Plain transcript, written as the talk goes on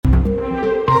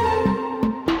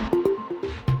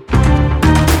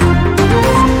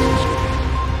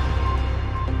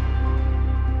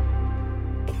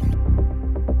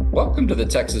to the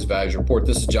Texas Values Report.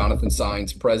 This is Jonathan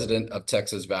Saenz, president of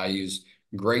Texas Values.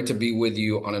 Great to be with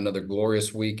you on another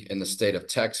glorious week in the state of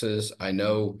Texas. I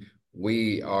know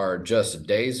we are just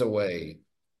days away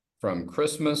from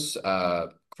Christmas.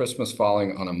 Christmas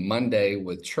falling on a Monday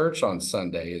with church on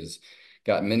Sunday has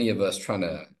got many of us trying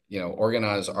to,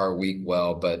 organize our week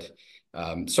well, but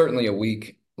certainly a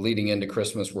week leading into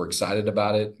Christmas. We're excited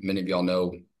about it. Many of y'all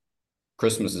know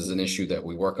Christmas is an issue that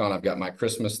we work on. I've got my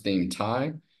Christmas themed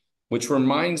tie, which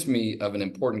reminds me of an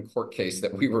important court case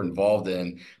that we were involved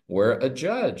in where a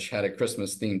judge had a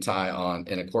Christmas themed tie on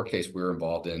in a court case we were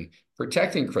involved in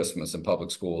protecting Christmas in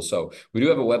public schools. So we do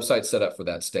have a website set up for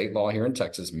that state law here in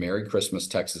Texas,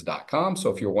 merrychristmastexas.com. So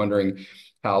if you're wondering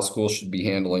how schools should be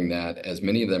handling that, as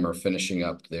many of them are finishing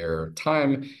up their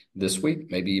time this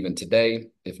week, maybe even today,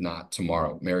 if not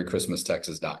tomorrow,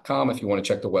 merrychristmastexas.com if you want to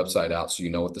check the website out so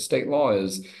you know what the state law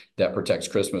is that protects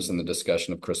Christmas and the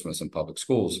discussion of Christmas in public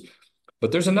schools.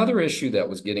 But there's another issue that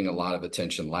was getting a lot of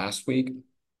attention last week,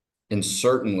 and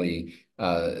certainly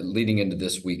leading into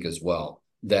this week as well,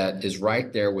 that is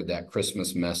right there with that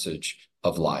Christmas message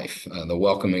of life, the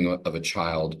welcoming of a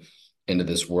child into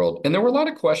this world. And there were a lot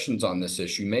of questions on this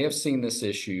issue. You may have seen this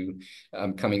issue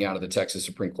coming out of the Texas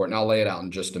Supreme Court, and I'll lay it out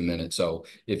in just a minute. So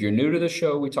if you're new to the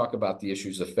show, we talk about the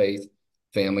issues of faith,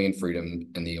 family, and freedom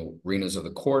in the arenas of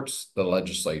the courts, the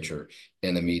legislature,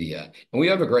 and the media. And we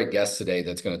have a great guest today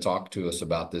that's going to talk to us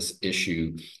about this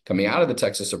issue coming out of the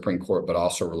Texas Supreme Court, but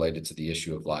also related to the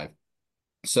issue of life.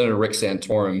 Senator Rick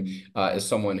Santorum is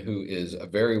someone who is a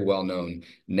very well-known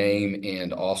name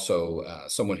and also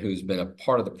someone who's been a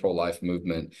part of the pro-life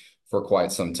movement for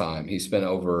quite some time. He spent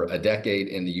over a decade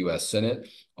in the U.S. Senate,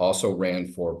 also ran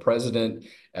for president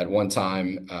at one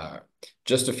time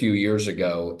just a few years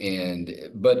ago.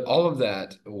 But all of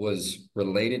that was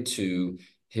related to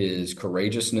his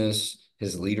courageousness,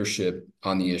 his leadership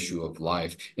on the issue of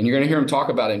life. And you're going to hear him talk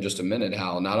about in just a minute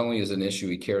how not only is an issue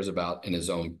he cares about in his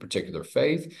own particular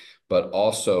faith, but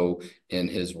also in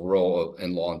his role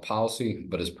in law and policy,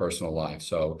 but his personal life.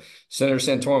 So Senator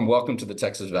Santorum, welcome to the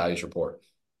Texas Values Report.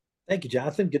 Thank you,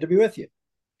 Jonathan. Good to be with you.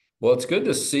 Well, it's good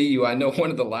to see you. I know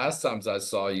one of the last times I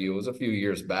saw you, it was a few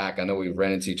years back. I know we've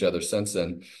ran into each other since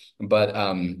then, but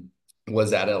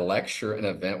was at a lecture, an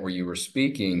event where you were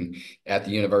speaking at the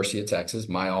University of Texas,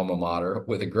 my alma mater,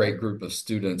 with a great group of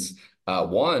students,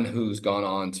 one who's gone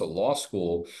on to law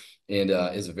school and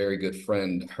is a very good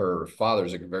friend. Her father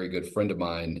is a very good friend of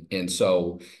mine. And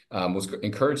so was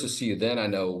encouraged to see you then. I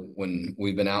know when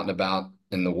we've been out and about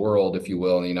in the world, if you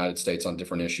will, in the United States on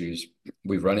different issues,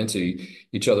 we've run into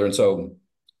each other. And so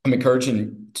I'm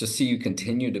encouraging to see you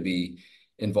continue to be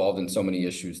involved in so many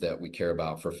issues that we care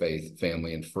about for faith,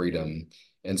 family, and freedom.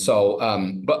 And so,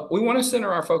 but we want to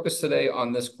center our focus today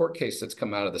on this court case that's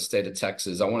come out of the state of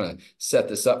Texas. I want to set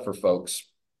this up for folks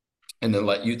and then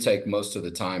let you take most of the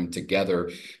time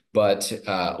together. But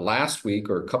last week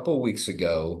or a couple of weeks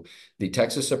ago, the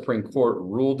Texas Supreme Court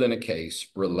ruled in a case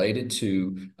related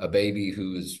to a baby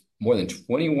who is more than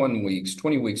 20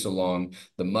 weeks along.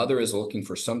 The mother is looking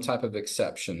for some type of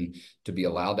exception to be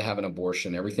allowed to have an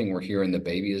abortion. Everything we're hearing, the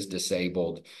baby is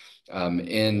disabled.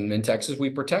 In Texas, we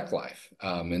protect life.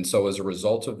 And so as a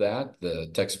result of that,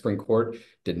 the Texas Supreme Court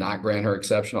did not grant her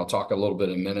exception. I'll talk a little bit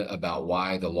in a minute about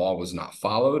why the law was not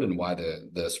followed and why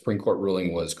the Supreme Court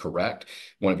ruling was correct.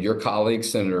 One of your colleagues,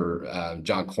 Senator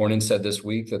John Cornyn, said this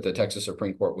week that the Texas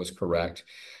Supreme Court was correct.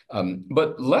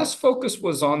 But less focus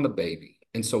was on the baby.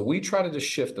 And so we tried to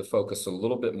shift the focus a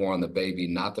little bit more on the baby,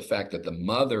 not the fact that the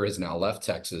mother has now left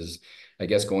Texas, I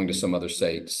guess going to some other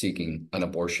state seeking an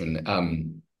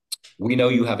abortion. We know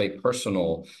you have a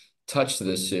personal touch to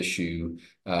this issue.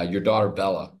 Your daughter,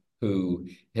 Bella, who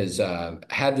has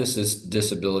had this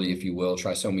disability, if you will,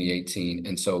 trisomy 18.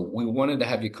 And so we wanted to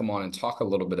have you come on and talk a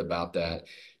little bit about that,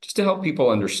 just to help people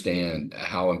understand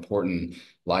how important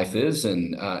life is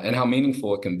and how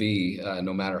meaningful it can be,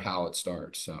 no matter how it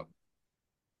starts. So.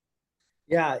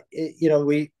 Yeah,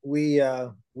 we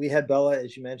had Bella,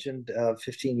 as you mentioned,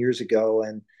 15 years ago,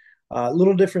 and a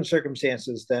little different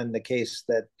circumstances than the case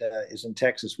that is in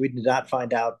Texas. We did not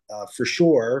find out for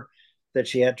sure that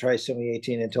she had trisomy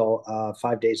 18 until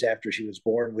 5 days after she was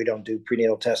born. We don't do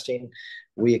prenatal testing.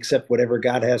 We accept whatever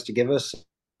God has to give us,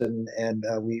 and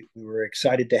we were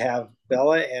excited to have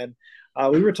Bella, and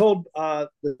we were told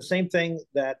the same thing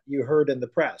that you heard in the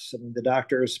press. I mean, the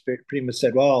doctors pretty much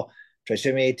said, well,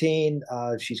 trisomy 18,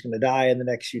 she's going to die in the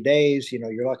next few days.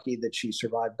 You're lucky that she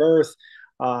survived birth,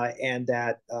 and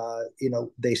that,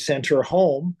 they sent her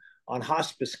home on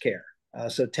hospice care.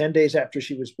 So 10 days after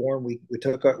she was born, we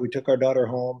took our daughter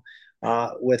home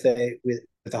with a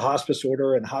hospice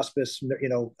order and hospice,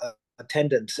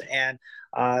 attendants. And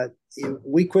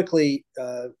we quickly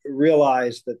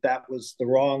realized that that was the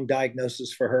wrong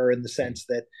diagnosis for her, in the sense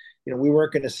that, we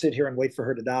weren't going to sit here and wait for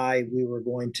her to die. We were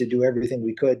going to do everything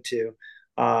we could to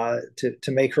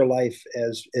make her life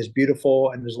as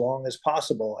beautiful and as long as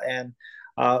possible. And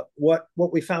what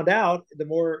we found out, the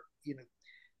more,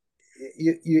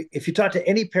 if you talk to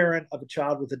any parent of a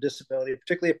child with a disability,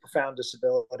 particularly a profound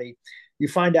disability, you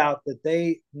find out that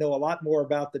they know a lot more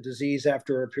about the disease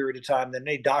after a period of time than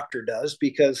any doctor does,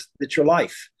 because it's your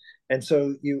life. And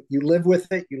so you live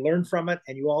with it, you learn from it,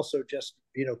 and you also just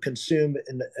consume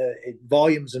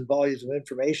volumes and volumes of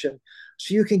information,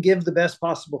 so you can give the best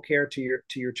possible care to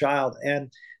your child.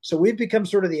 And so we've become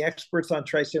sort of the experts on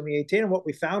trisomy 18. And what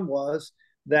we found was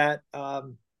that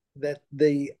that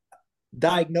the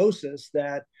diagnosis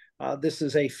that this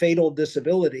is a fatal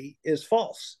disability is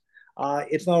false.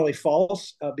 It's not only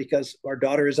false because our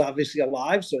daughter is obviously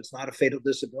alive, so it's not a fatal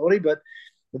disability, but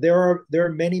there are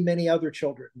many other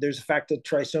children. There's a fact that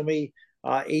trisomy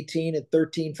 18 and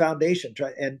 13 Foundation,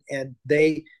 and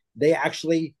they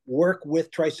actually work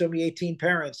with trisomy 18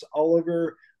 parents all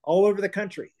over the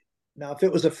country. Now, if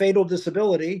it was a fatal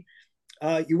disability,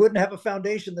 you wouldn't have a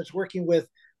foundation that's working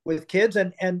with kids.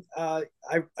 And I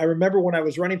remember when I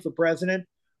was running for president,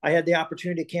 I had the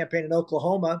opportunity to campaign in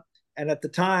Oklahoma, and at the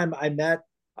time I met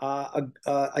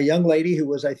a young lady who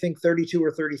was, I think, 32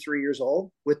 or 33 years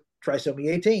old with trisomy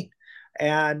 18.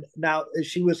 And now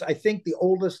she was, I think, the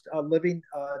oldest living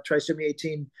trisomy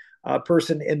 18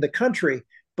 person in the country.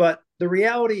 But the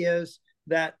reality is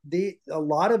that a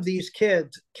lot of these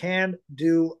kids can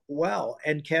do well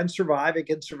and can survive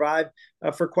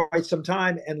for quite some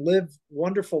time and live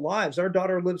wonderful lives. Our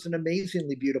daughter lives an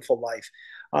amazingly beautiful life.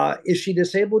 Is she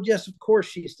disabled? Yes, of course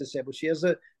she's disabled.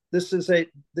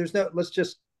 Let's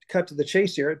just cut to the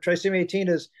chase here. Trisomy 18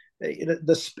 is,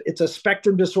 it's a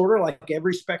spectrum disorder, like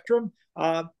every spectrum.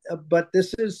 But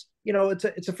this is,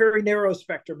 it's a very narrow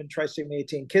spectrum in trisomy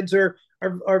 18. Kids are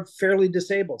fairly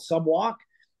disabled. Some walk.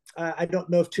 I don't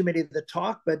know if too many that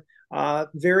talk, but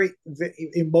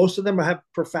most of them have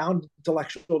profound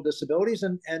intellectual disabilities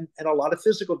and a lot of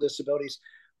physical disabilities.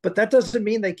 But that doesn't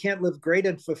mean they can't live great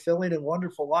and fulfilling and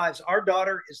wonderful lives. Our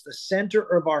daughter is the center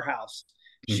of our house.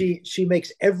 Mm-hmm. She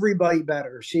makes everybody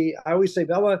better. I always say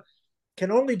Bella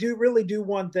can only really do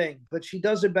one thing, but she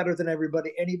does it better than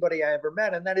anybody I ever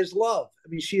met, and that is love. I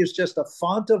mean, she is just a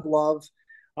font of love.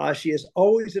 She is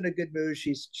always in a good mood.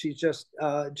 She's just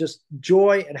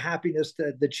joy and happiness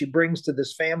that she brings to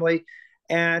this family,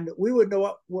 and we wouldn't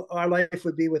know what our life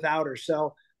would be without her.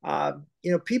 So,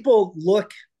 people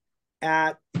look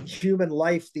at human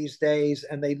life these days,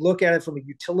 and they look at it from a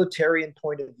utilitarian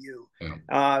point of view.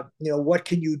 Yeah. What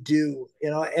can you do?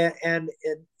 And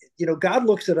God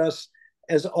looks at us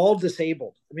as all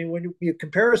disabled. I mean, when you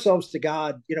compare ourselves to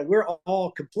God, we're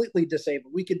all completely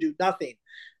disabled. We can do nothing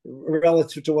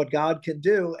relative to what God can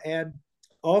do. And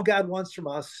all God wants from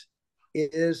us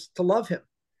is to love him.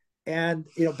 And,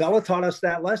 Bella taught us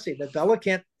that lesson, that Bella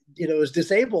can't, is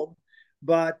disabled,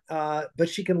 but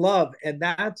she can love. And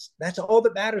that's all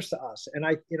that matters to us. And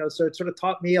so it sort of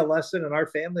taught me a lesson, and our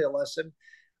family a lesson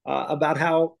about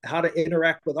how to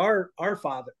interact with our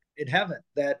Father in heaven,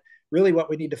 that really what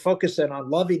we need to focus on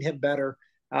loving him better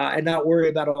and not worry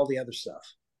about all the other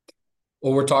stuff.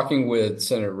 Well, we're talking with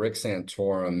Senator Rick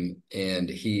Santorum, and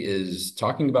he is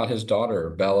talking about his daughter,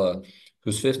 Bella,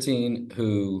 who's 15,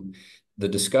 who the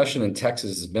discussion in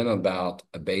Texas has been about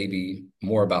a baby,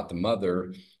 more about the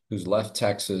mother who's left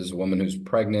Texas, a woman who's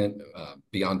pregnant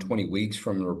beyond 20 weeks.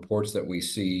 From the reports that we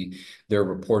see, there are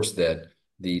reports that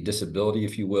the disability,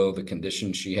 if you will, the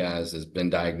condition she has been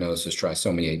diagnosed as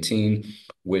trisomy 18,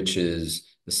 which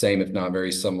is the same, if not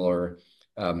very similar,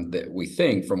 that we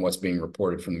think from what's being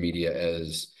reported from the media,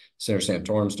 as Senator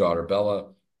Santorum's daughter,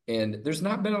 Bella. And there's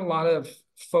not been a lot of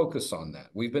focus on that.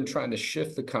 We've been trying to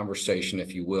shift the conversation,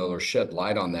 if you will, or shed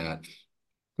light on that,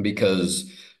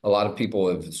 because a lot of people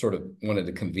have sort of wanted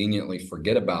to conveniently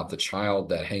forget about the child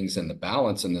that hangs in the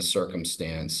balance in this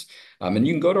circumstance. And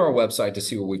you can go to our website to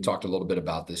see where we've talked a little bit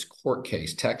about this court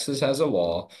case. Texas has a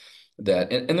law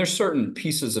that, and there's certain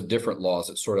pieces of different laws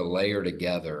that sort of layer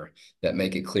together that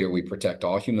make it clear we protect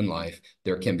all human life.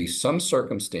 There can be some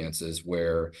circumstances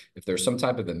where if there's some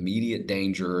type of immediate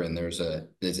danger and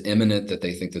it's imminent that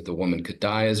they think that the woman could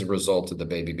die as a result of the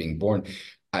baby being born.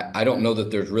 I don't know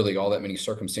that there's really all that many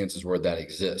circumstances where that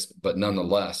exists, but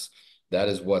nonetheless, that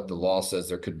is what the law says.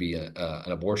 There could be an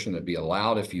abortion that be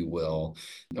allowed, if you will.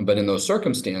 But in those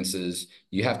circumstances,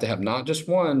 you have to have not just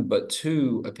one, but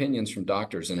two opinions from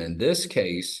doctors. And in this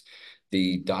case,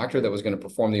 The doctor that was going to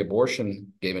perform the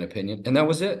abortion gave an opinion, and that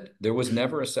was it. There was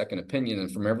never a second opinion.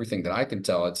 And from everything that I can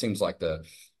tell, it seems like the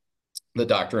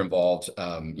doctor involved,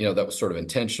 that was sort of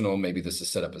intentional. Maybe this is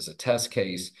set up as a test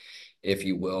case, if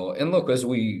you will. And look, as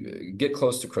we get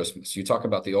close to Christmas, you talk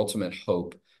about the ultimate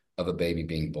hope of a baby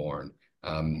being born.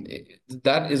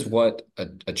 That is what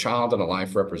a child and a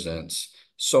life represents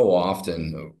so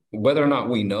often, whether or not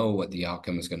we know what the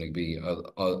outcome is going to be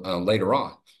later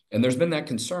on. And there's been that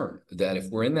concern that if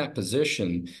we're in that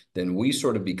position, then we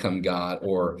sort of become God,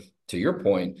 or to your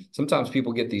point, sometimes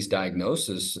people get these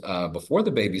diagnoses before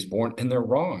the baby's born and they're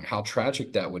wrong. How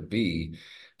tragic that would be.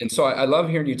 And so I love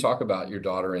hearing you talk about your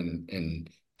daughter and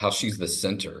how she's the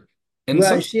center. And Well,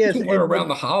 sometimes she is, when we're and around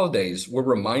the holidays, we're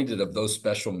reminded of those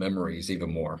special memories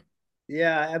even more.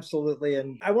 yeah, absolutely.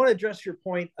 And I want to address your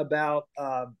point about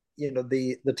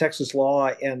the Texas law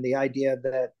and the idea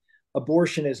that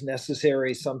abortion is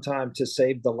necessary sometime to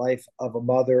save the life of a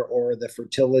mother or the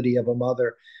fertility of a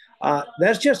mother.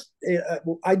 That's just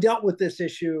I dealt with this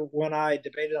issue when I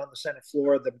debated on the Senate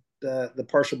floor the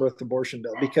partial birth abortion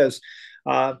bill, because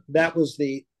that was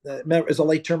it was a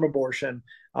late term abortion,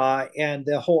 and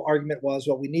the whole argument was,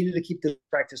 well, we needed to keep this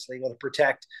practice legal to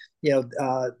protect,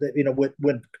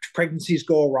 when pregnancies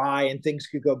go awry and things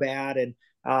could go bad, and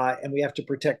we have to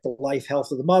protect the life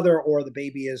health of the mother, or the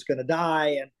baby is going to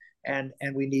die, and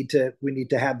we need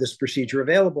to have this procedure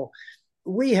available.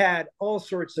 We had all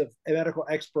sorts of medical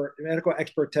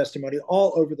expert testimony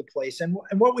all over the place, and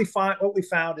what we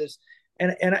found is,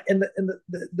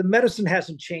 the medicine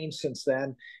hasn't changed since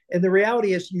then. And the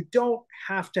reality is, you don't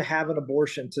have to have an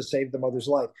abortion to save the mother's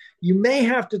life. You may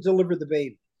have to deliver the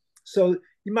baby. So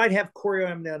you might have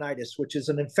chorioamnionitis, which is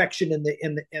an infection in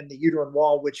the uterine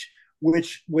wall, which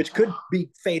could be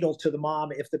fatal to the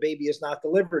mom if the baby is not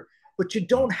delivered. But you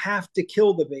don't have to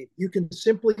kill the baby. You can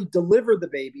simply deliver the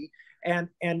baby and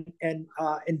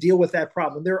deal with that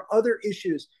problem. There are other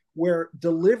issues where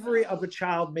delivery of a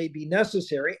child may be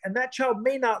necessary, and that child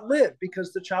may not live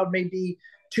because the child may be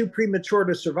too premature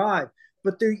to survive.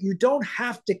 But you don't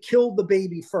have to kill the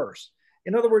baby first.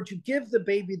 In other words, you give the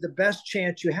baby the best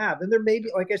chance you have. And there may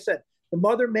be, like I said, the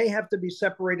mother may have to be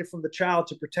separated from the child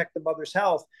to protect the mother's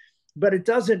health, but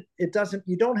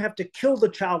you don't have to kill the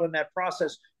child in that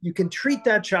process. You can treat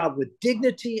that child with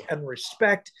dignity and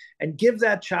respect, and give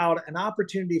that child an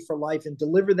opportunity for life, and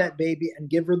deliver that baby and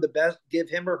give him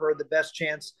or her the best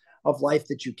chance of life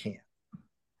that you can.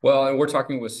 Well, and we're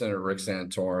talking with Senator Rick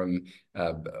Santorum,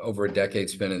 over a decade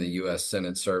spent in the U.S.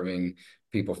 Senate, serving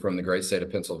people from the great state of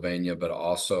Pennsylvania, but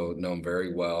also known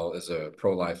very well as a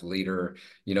pro-life leader,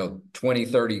 20,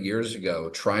 30 years ago,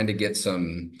 trying to get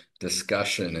some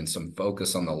discussion and some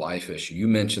focus on the life issue. You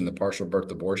mentioned the partial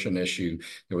birth abortion issue.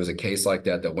 There was a case like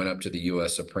that went up to the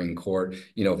U.S. Supreme Court,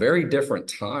 very different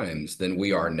times than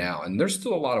we are now. And there's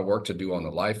still a lot of work to do on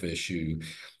the life issue,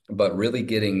 but really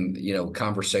getting,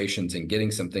 conversations and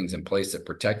getting some things in place that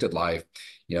protected life,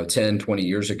 10, 20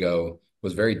 years ago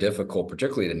was very difficult,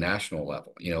 particularly at a national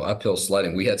level, uphill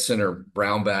sledding. We had Senator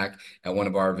Brown back at one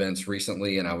of our events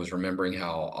recently, and I was remembering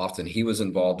how often he was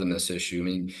involved in this issue. I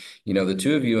mean, the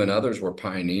two of you and others were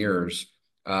pioneers.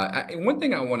 One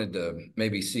thing I wanted to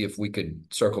maybe see if we could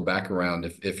circle back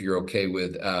around, if you're okay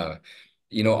with,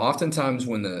 oftentimes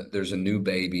when there's a new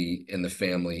baby in the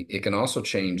family, it can also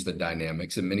change the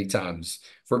dynamics, and many times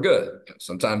for good.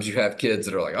 Sometimes you have kids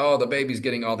that are like, oh, the baby's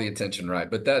getting all the attention, right?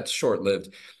 But that's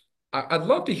short-lived. I'd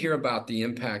love to hear about the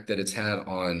impact that it's had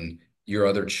on your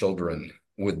other children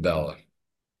with Bella.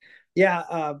 Yeah,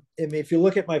 I mean, if you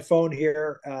look at my phone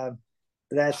here,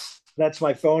 that's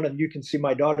my phone, and you can see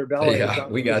my daughter Bella Yeah,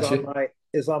 we got you.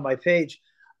 is on my page.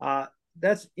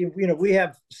 That's we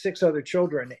have 6 other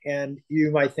children, and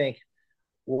you might think,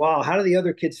 wow, how do the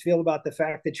other kids feel about the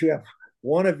fact that you have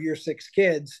one of your 6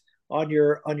 kids on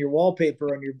your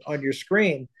wallpaper on your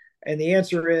screen? And the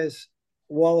answer is,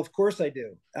 well, of course I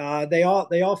do. They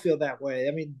all feel that way.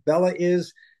 I mean, Bella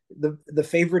is the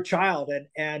favorite child,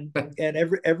 and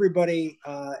everybody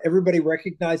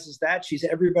recognizes that she's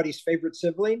everybody's favorite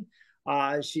sibling.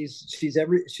 She's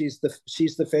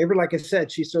the favorite. Like I said,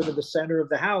 she's sort of the center of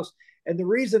the house. And the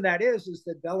reason that is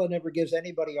that Bella never gives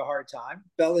anybody a hard time.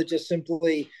 Bella just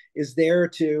simply is there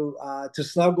to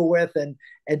snuggle with, and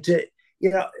to,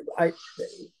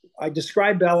 I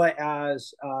describe Bella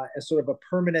as sort of a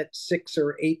permanent 6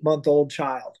 or 8-month-old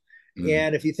child.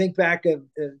 And if you think back of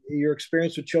your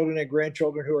experience with children and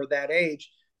grandchildren who are that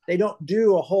age, they don't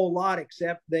do a whole lot,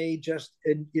 except they just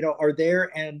are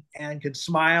there and can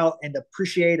smile and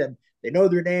appreciate, and they know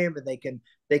their name, and they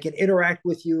can interact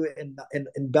with you in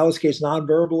Bella's case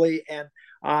non-verbally. And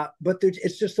But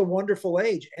it's just a wonderful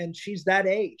age, and she's that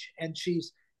age, and she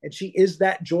is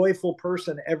that joyful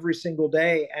person every single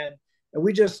day, and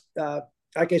we just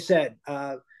like I said,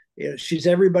 she's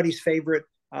everybody's favorite.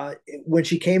 When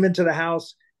she came into the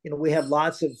house, we had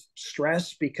lots of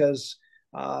stress because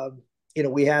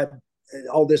we had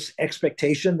all this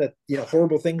expectation that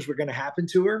horrible things were going to happen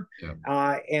to her.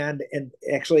 Yeah. And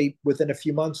actually, within a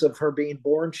few months of her being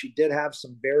born, she did have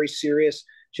some very serious.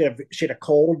 She had a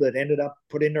cold that ended up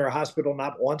put into her hospital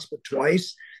not once but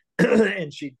twice,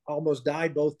 and she almost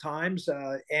died both times.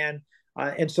 And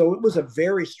so it was a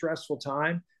very stressful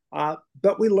time.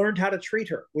 But we learned how to treat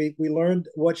her. We learned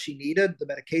what she needed, the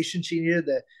medication she needed,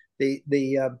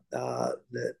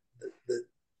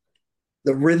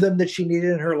 the rhythm that she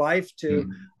needed in her life to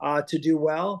do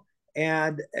well.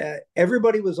 And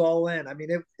everybody was all in. I mean,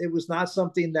 it was not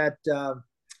something that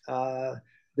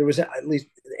there was at least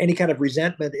any kind of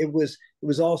resentment. It was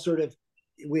all sort of,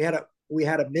 we had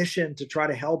a mission to try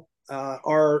to help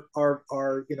our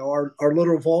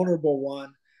little vulnerable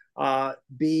one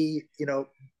be,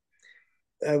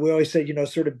 we always say,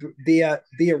 sort of be a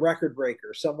record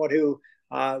breaker, someone who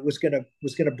was gonna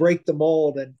break the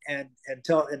mold and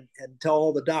tell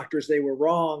all the doctors they were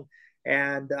wrong,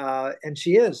 and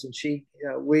she is, and she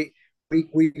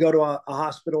we go to a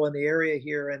hospital in the area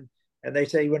here, and they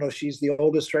say she's the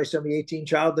oldest trisomy 18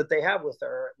 child that they have with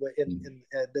her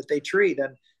that they treat,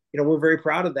 and we're very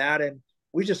proud of that, and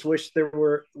we just wish there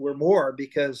were more,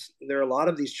 because there are a lot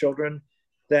of these children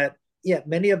that,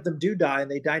 many of them do die, and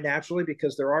they die naturally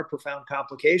because there are profound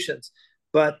complications.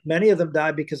 But many of them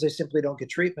die because they simply don't get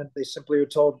treatment. They simply are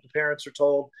told, the parents are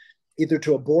told either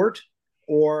to abort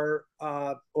or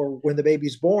when the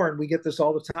baby's born. We get this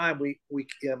all the time.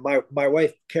 My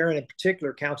wife Karen in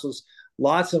particular counsels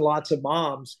lots and lots of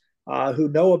moms who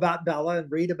know about Bella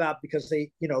and read about, because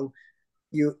they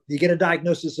you get a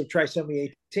diagnosis of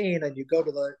trisomy 18 and you go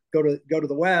to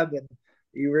the web, and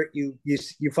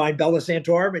you find Bella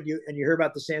Santorum, and you hear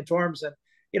about the Santorums,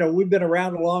 and we've been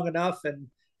around long enough and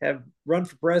have run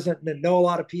for president and know a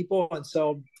lot of people, and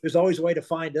so there's always a way to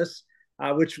find us,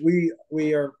 which we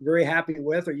are very happy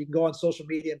with. Or you can go on social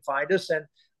media and find us,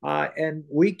 and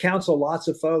we counsel lots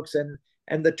of folks,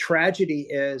 and the tragedy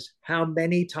is how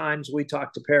many times we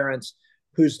talk to parents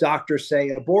whose doctors say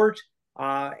abort,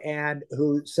 and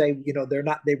who say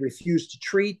they refuse to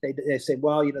treat. They say,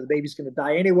 well, the baby's going to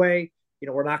die anyway.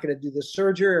 We're not going to do this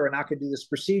surgery, or we're not going to do this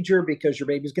procedure because your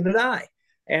baby's going to die.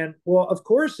 And well, of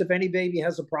course, if any baby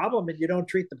has a problem and you don't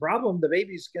treat the problem, the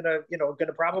baby's gonna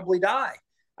probably die.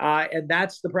 And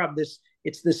that's the problem.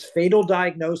 It's this fatal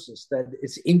diagnosis that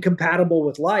it's incompatible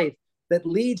with life that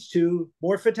leads to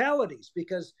more fatalities.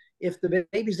 Because if the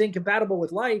baby's incompatible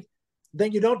with life,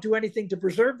 then you don't do anything to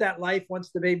preserve that life once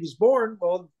the baby's born.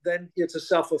 Well, then it's a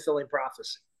self-fulfilling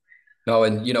prophecy. No,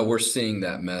 and we're seeing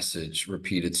that message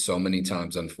repeated so many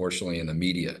times, unfortunately, in the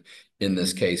media. In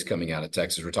this case coming out of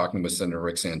Texas, we're talking with Senator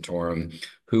Rick Santorum,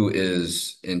 who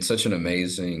is in such an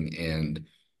amazing and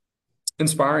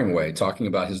inspiring way talking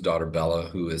about his daughter Bella,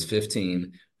 who is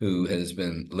 15, who has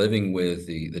been living with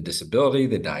the disability,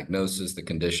 the diagnosis, the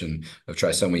condition of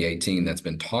trisomy 18. That's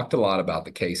been talked a lot about,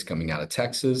 the case coming out of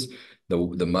Texas.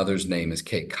 The mother's name is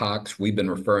Kate Cox. We've been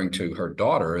referring to her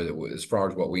daughter, as far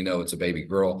as what we know, it's a baby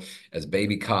girl, as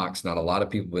Baby Cox. Not a lot of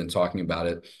people have been talking about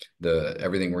it.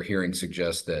 Everything we're hearing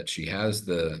suggests that she has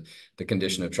the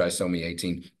condition of trisomy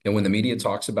 18. And when the media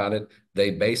talks about it, they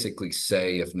basically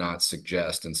say, if not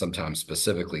suggest, and sometimes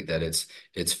specifically, that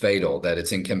it's fatal, that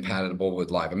it's incompatible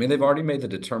with life. I mean, they've already made the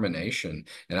determination,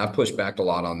 and I've pushed back a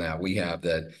lot on that. We have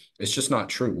that. It's just not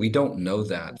true. We don't know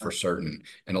that for certain,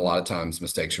 and a lot of times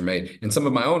mistakes are made. In some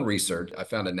of my own research, I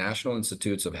found a National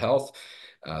Institutes of Health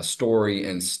story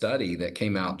and study that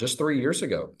came out just 3 years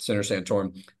ago, Senator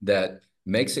Santorum, that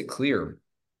makes it clear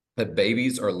that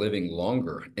babies are living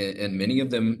longer, and many of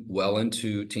them well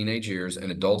into teenage years and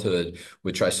adulthood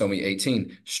with trisomy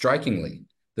 18. Strikingly,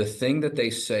 the thing that they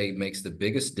say makes the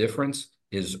biggest difference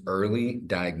is early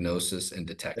diagnosis and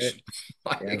detection.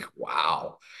 Yeah.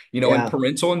 Wow. Yeah. And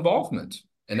parental involvement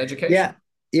and education. Yeah.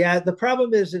 Yeah. The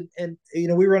problem is, and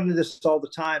we run into this all the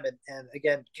time. And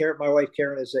again, Karen, my wife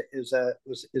Karen is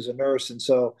a nurse, and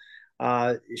so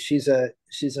she's an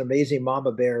amazing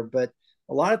mama bear. But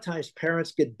a lot of times,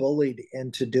 parents get bullied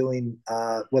into doing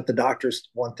what the doctors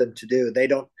want them to do. They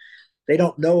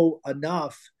don't know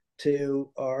enough to,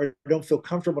 or don't feel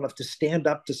comfortable enough to stand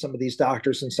up to some of these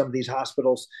doctors and some of these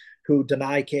hospitals who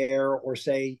deny care, or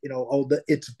say,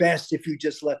 it's best if you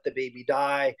just let the baby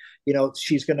die.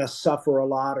 She's going to suffer a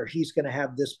lot, or he's going to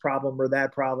have this problem or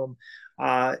that problem.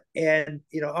 And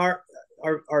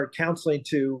our counseling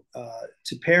to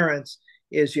parents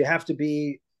is you have to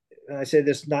be, and I say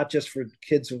this not just for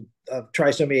kids of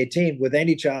trisomy 18, with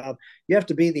any child, you have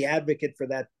to be the advocate for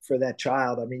that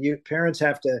child. I mean, you parents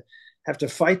have to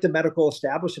fight the medical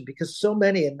establishment, because so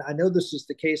many, and I know this is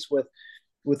the case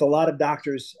with a lot of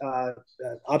doctors,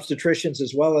 obstetricians,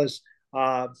 as well as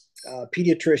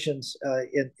pediatricians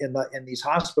in these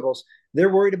hospitals.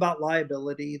 They're worried about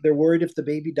liability. They're worried if the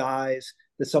baby dies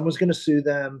that someone's going to sue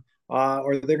them,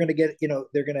 or they're going to get,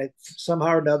 they're going to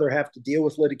somehow or another have to deal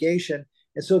with litigation.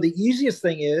 And so the easiest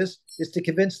thing is to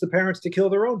convince the parents to kill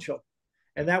their own children,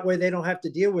 and that way they don't have to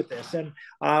deal with this, and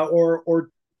or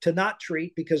to not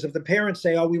treat, because if the parents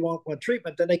say, "Oh, we won't want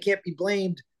treatment," then they can't be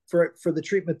blamed for the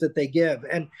treatment that they give.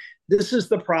 And this is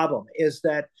the problem: is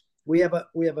that we have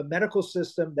a medical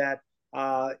system that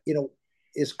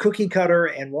is cookie cutter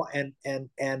and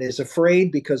is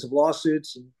afraid, because of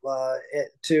lawsuits,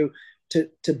 to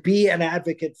be an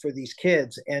advocate for these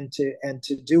kids, and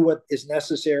to do what is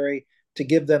necessary to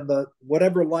give them the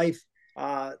whatever life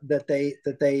that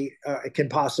they can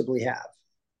possibly have.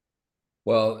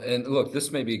 Well, and look,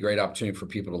 this may be a great opportunity for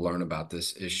people to learn about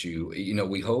this issue.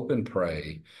 We hope and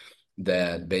pray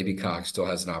that baby Cox still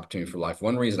has an opportunity for life.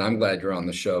 One reason I'm glad you're on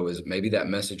the show is maybe that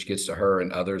message gets to her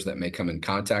and others that may come in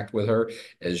contact with her.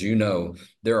 As you know,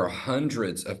 there are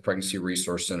hundreds of pregnancy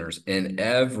resource centers in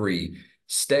every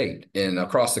state and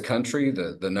across the country.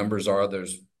 The numbers are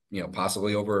there's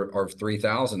possibly over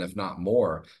 3,000, if not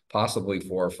more, possibly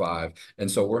 4 or 5. And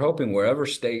so we're hoping wherever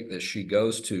state that she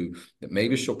goes to, that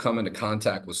maybe she'll come into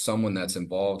contact with someone that's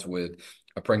involved with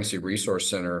a pregnancy resource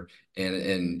center,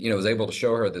 and is able to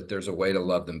show her that there's a way to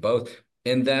love them both,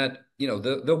 and that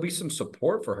there'll be some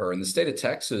support for her. In the state of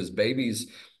Texas, babies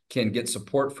can get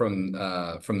support from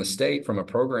the state, from a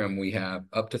program we have,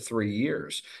 up to 3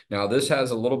 years. Now, this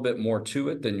has a little bit more to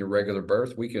it than your regular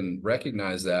birth. We can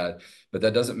recognize that, but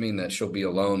that doesn't mean that she'll be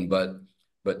alone.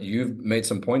 But you've made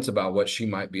some points about what she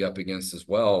might be up against as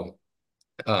well.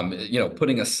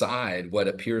 Putting aside what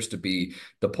appears to be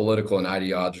the political and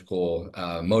ideological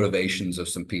motivations of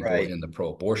some people Right. in the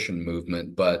pro-abortion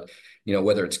movement, but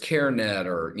whether it's CareNet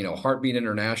or Heartbeat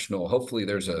International, hopefully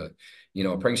there's a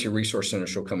pregnancy resource center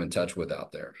she'll come in touch with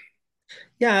out there.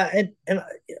 Yeah, and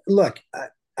look,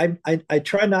 I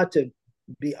try not to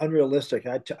be unrealistic.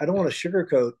 I don't want to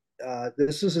sugarcoat.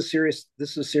 This is a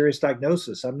serious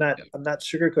diagnosis. Yeah. I'm not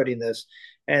sugarcoating this,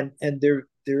 and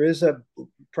there is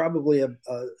probably a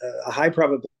high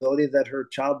probability that her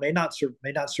child may not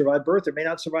survive birth, or may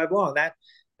not survive long.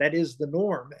 That is the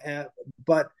norm.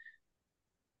 But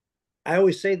I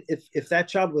always say, if that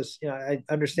child was, I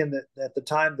understand that at the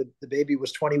time the baby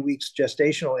was 20 weeks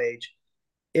gestational age.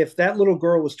 If that little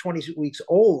girl was 20 weeks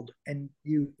old, and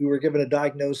you were given a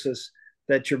diagnosis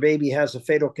that your baby has a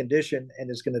fatal condition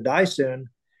and is going to die soon,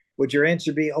 would your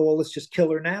answer be, "Oh, well, let's just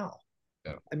kill her now"?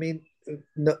 Yeah. I mean,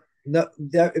 no,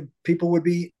 people would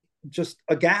be just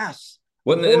aghast.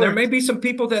 Well, and there Or may be some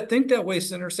people that think that way,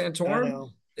 Senator I Santorum,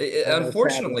 know,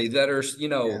 unfortunately, sadly, that are,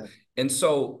 yeah, and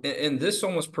so, and this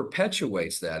almost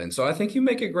perpetuates that. And so I think you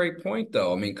make a great point,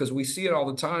 though. I mean, because we see it all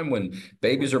the time when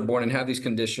babies are born and have these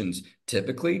conditions.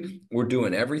 Typically, we're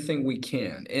doing everything we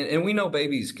can. And we know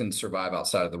babies can survive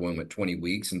outside of the womb at 20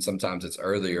 weeks, and sometimes it's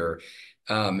earlier.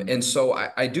 And so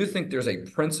I do think there's a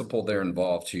principle there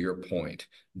involved, to your point,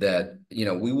 that,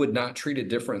 we would not treat it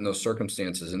different in those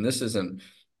circumstances. And this isn't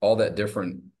all that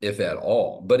different, if at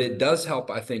all. But it does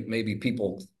help, I think, maybe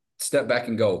people step back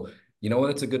and go, you know what,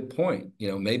 that's a good point.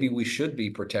 Maybe we should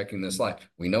be protecting this life.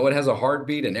 We know it has a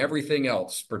heartbeat and everything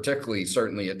else, particularly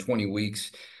certainly at 20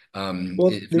 weeks, well,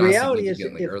 if the not reality is,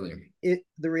 significantly earlier.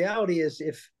 the reality is,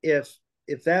 if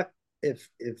that if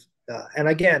and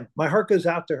again, my heart goes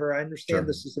out to her. I understand Sure.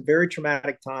 this is a very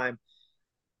traumatic time,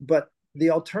 but the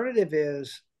alternative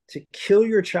is to kill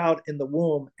your child in the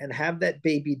womb and have that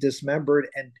baby dismembered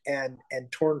and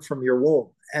torn from your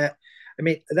womb. I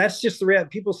mean, that's just the reality.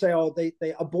 People say, "Oh, they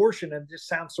abortion," and just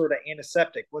sounds sort of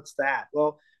antiseptic. What's that?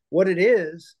 Well, what it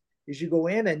is you go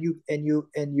in, and you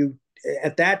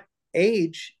at that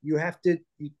age, you have to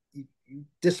you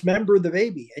dismember the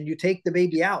baby, and you take the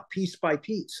baby out piece by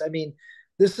piece. I mean,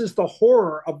 this is the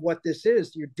horror of what this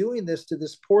is. You're doing this to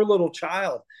this poor little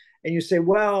child, and you say,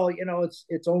 "Well,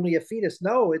 it's only a fetus."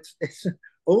 No, it's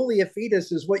only a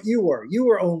fetus is what you were. You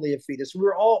were only a fetus. We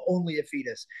were all only a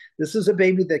fetus. This is a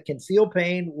baby that can feel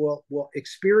pain, will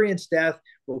experience death,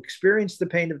 will experience the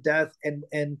pain of death,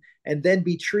 and then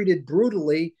be treated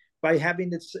brutally by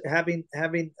having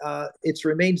its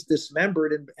remains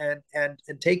dismembered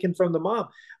and taken from the mom.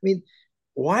 I mean,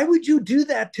 why would you do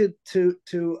that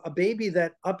to a baby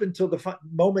that, up until the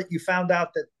moment you found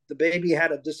out that the baby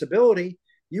had a disability,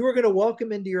 you were going to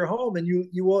welcome into your home, and you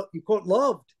quote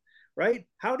loved, right?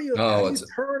 How Oh, do you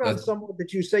turn on that, someone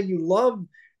that you say you love,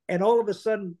 and all of a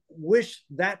sudden wish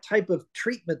that type of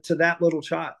treatment to that little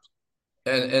child?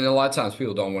 and a lot of times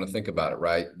people don't want to think about it,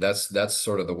 right? That's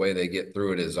sort of the way they get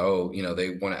through it is, oh,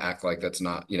 they want to act like that's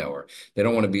not, or they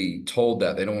don't want to be told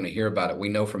that. They don't want to hear about it. We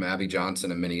know from Abby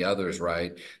Johnson and many others,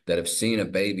 right, that have seen a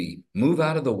baby move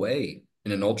out of the way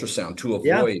in an ultrasound to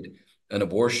Yeah, avoid an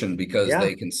abortion because yeah,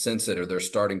 they can sense it or they're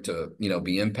starting to,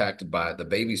 be impacted by it. The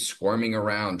baby squirming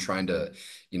around trying to,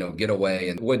 get away.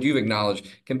 And what you've acknowledged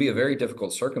can be a very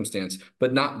difficult circumstance,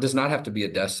 but does not have to be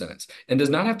a death sentence and does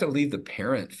not have to leave the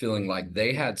parent feeling like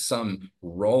they had some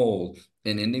role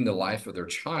in ending the life of their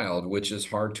child, which is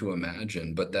hard to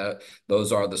imagine. But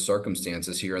those are the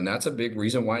circumstances here. And that's a big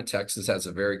reason why Texas has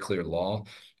a very clear law.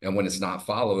 And when it's not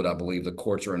followed, I believe the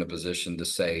courts are in a position to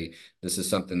say this is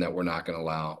something that we're not going to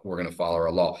allow. We're going to follow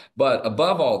our law. But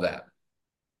above all that,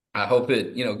 I hope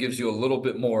it, gives you a little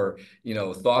bit more,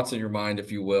 thoughts in your mind,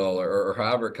 if you will, or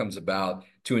however it comes about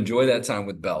to enjoy that time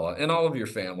with Bella and all of your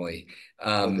family.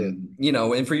 will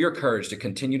do. And for your courage to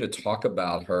continue to talk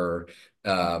about her,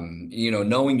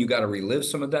 knowing you got to relive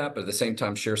some of that, but at the same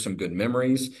time, share some good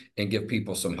memories and give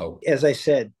people some hope. As I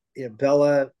said,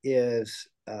 Bella is.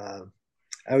 I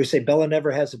always say Bella never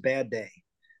has a bad day.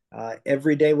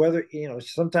 Every day, whether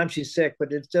sometimes she's sick,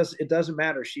 but it doesn't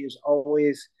matter. She's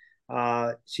always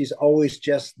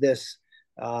just this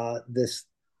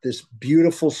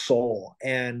beautiful soul.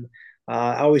 And we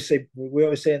always say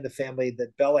in the family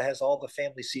that Bella has all the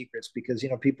family secrets, because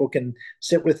people can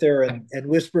sit with her and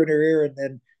whisper in her ear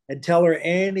and tell her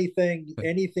anything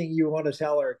you want to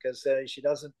tell her, because she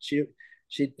doesn't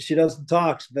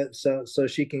talk, but so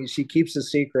she keeps a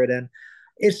secret. And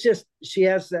it's just she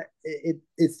has that it's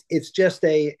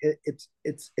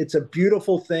a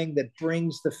beautiful thing that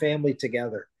brings the family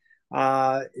together.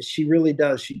 She really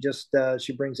does. She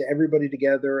brings everybody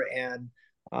together. And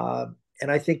I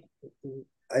think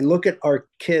I look at our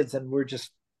kids and we're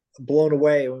just blown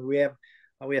away. We have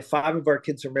 5 of our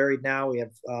kids are married now. We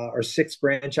have our 6th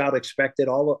grandchild expected.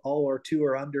 All our 2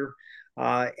 are under.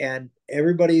 And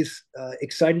everybody's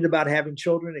excited about having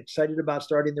children, excited about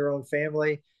starting their own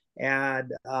family,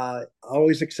 and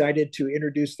always excited to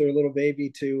introduce their little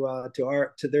baby to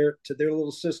their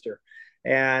little sister.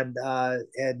 And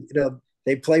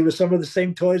they play with some of the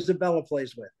same toys that Bella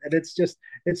plays with, and it's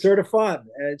sort of fun.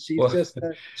 And Well,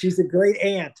 she's a great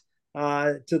aunt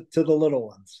to the little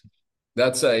ones.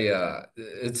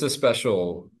 It's a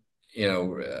special,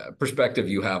 perspective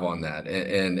you have on that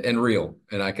and real.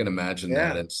 And I can imagine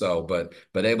that. Yeah, And so, but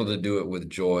able to do it with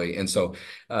joy. And so,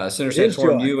 Senator it is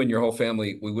Santorum, joy. you and your whole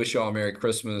family, we wish you all a Merry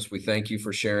Christmas. We thank you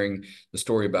for sharing the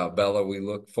story about Bella. We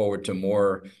look forward to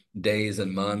more days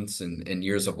and months and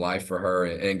years of life for her.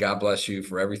 And God bless you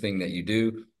for everything that you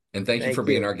do. And thank you for Thank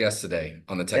being you. our guest today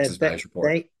on the Texas And Values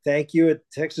Report. thank you at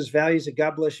Texas Values, and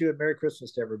God bless you, and Merry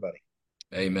Christmas to everybody.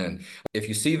 Amen. If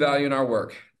you see value in our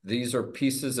work, these are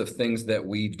pieces of things that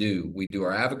we do. We do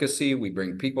our advocacy. We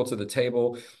bring people to the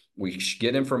table. We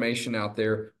get information out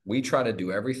there. We try to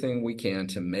do everything we can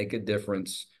to make a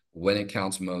difference when it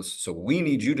counts most. So we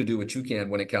need you to do what you can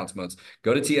when it counts most.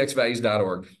 Go to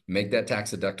txvalues.org, make that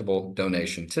tax-deductible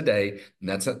donation today. And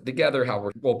that's together how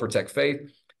we'll protect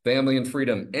faith, family, and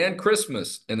freedom, and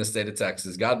Christmas in the state of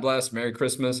Texas. God bless. Merry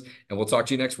Christmas. And we'll talk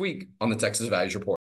to you next week on the Texas Values Report.